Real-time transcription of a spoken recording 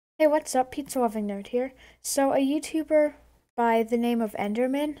Hey, what's up? Pizza Loving Nerd here. So, a YouTuber by the name of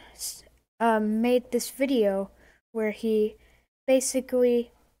Enderman made this video where he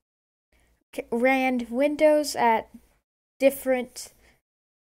basically ran windows at different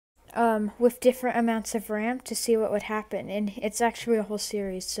with different amounts of RAM to see what would happen, and it's actually a whole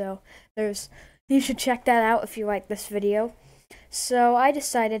series. So, there's you should check that out if you like this video. So I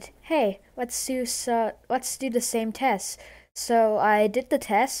decided, hey, let's do the same test. So I did the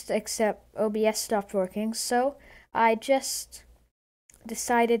test, except OBS stopped working. So I just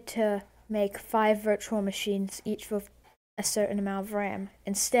decided to make 5 virtual machines, each with a certain amount of RAM,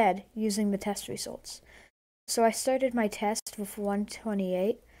 instead using the test results. So I started my test with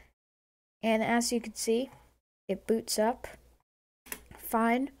 128, and as you can see, it boots up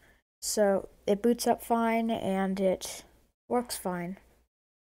fine. So it boots up fine, and it works fine.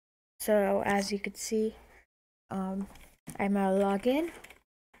 So as you can see, I'm gonna log in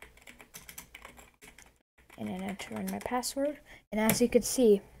and then enter in my password. And as you can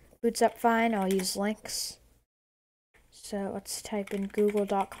see, boots up fine. I'll use links. So let's type in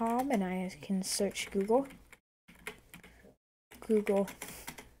google.com and I can search Google. Google.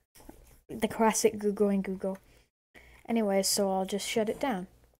 The classic Googling Google. Anyway, so I'll just shut it down.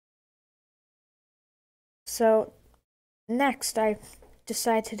 So next I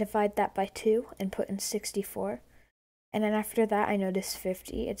decide to divide that by 2 and put in 64. And then after that, I noticed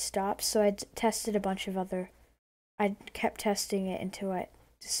 50. It stopped, so I tested a bunch of I kept testing it until I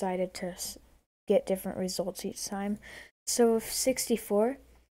decided to get different results each time. So with 64,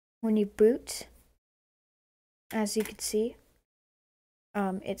 when you boot, as you can see,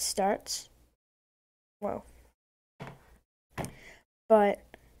 it starts. Whoa. But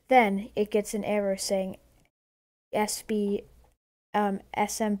then it gets an error saying SM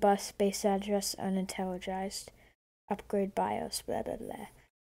bus base address unintelligized. Upgrade BIOS, blah blah blah.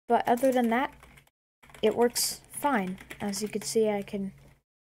 But other than that, it works fine. As you can see, I can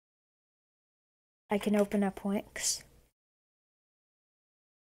open up links.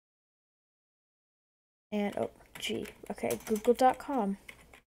 And okay, google.com.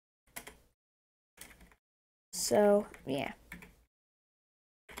 So yeah,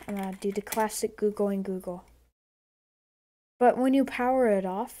 I'm gonna do the classic Googling Google. But when you power it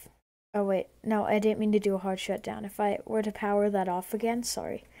off, oh wait, no, I didn't mean to do a hard shutdown. If I were to power that off again,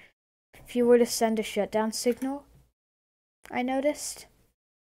 sorry. If you were to send a shutdown signal, I noticed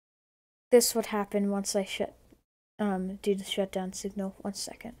this would happen once I do the shutdown signal. 1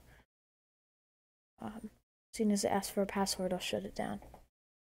 second. As soon as it asks for a password, I'll shut it down.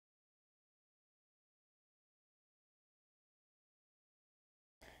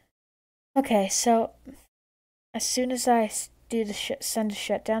 Okay, so as soon as I do the send a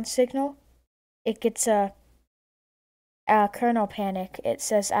shutdown signal, it gets a kernel panic. It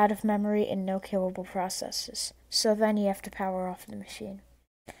says out of memory and no killable processes. So then you have to power off the machine.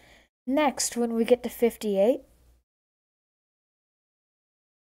 Next, when we get to 58,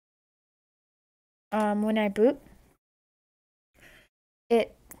 when I boot,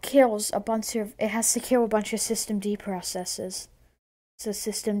 it has to kill a bunch of systemd processes. So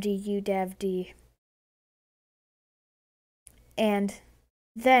systemd udevd. And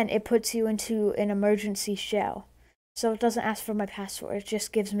then it puts you into an emergency shell. So it doesn't ask for my password, it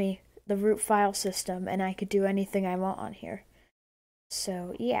just gives me the root file system, and I could do anything I want on here.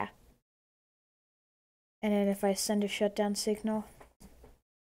 So yeah. And then if I send a shutdown signal,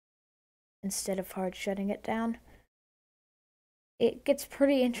 instead of hard shutting it down, it gets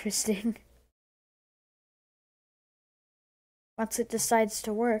pretty interesting. Once it decides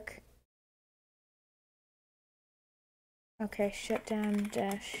to work. Okay, shutdown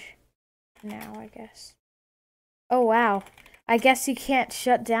dash now, I guess. Oh wow. I guess you can't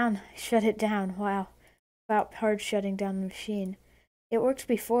shut it down. Wow. Without hard shutting down the machine. It worked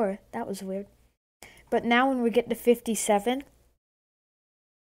before. That was weird. But now when we get to 57,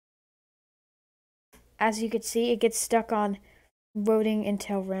 as you can see, it gets stuck on loading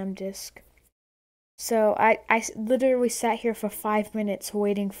Intel RAM disk. So I literally sat here for 5 minutes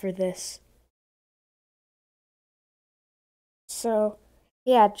waiting for this. So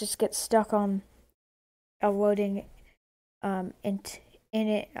yeah, it just gets stuck on a loading I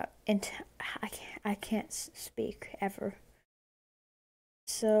can't speak ever.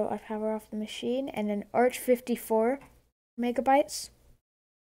 So I power off the machine, and then Arch 54 megabytes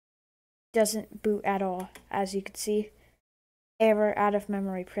doesn't boot at all, as you can see. Error out of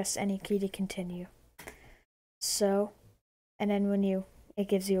memory, press any key to continue. So, and then it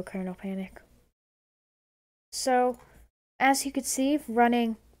gives you a kernel panic. So, as you can see,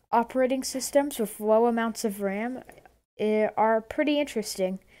 running operating systems with low amounts of RAM are pretty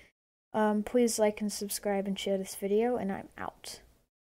interesting. Please like and subscribe and share this video, and I'm out.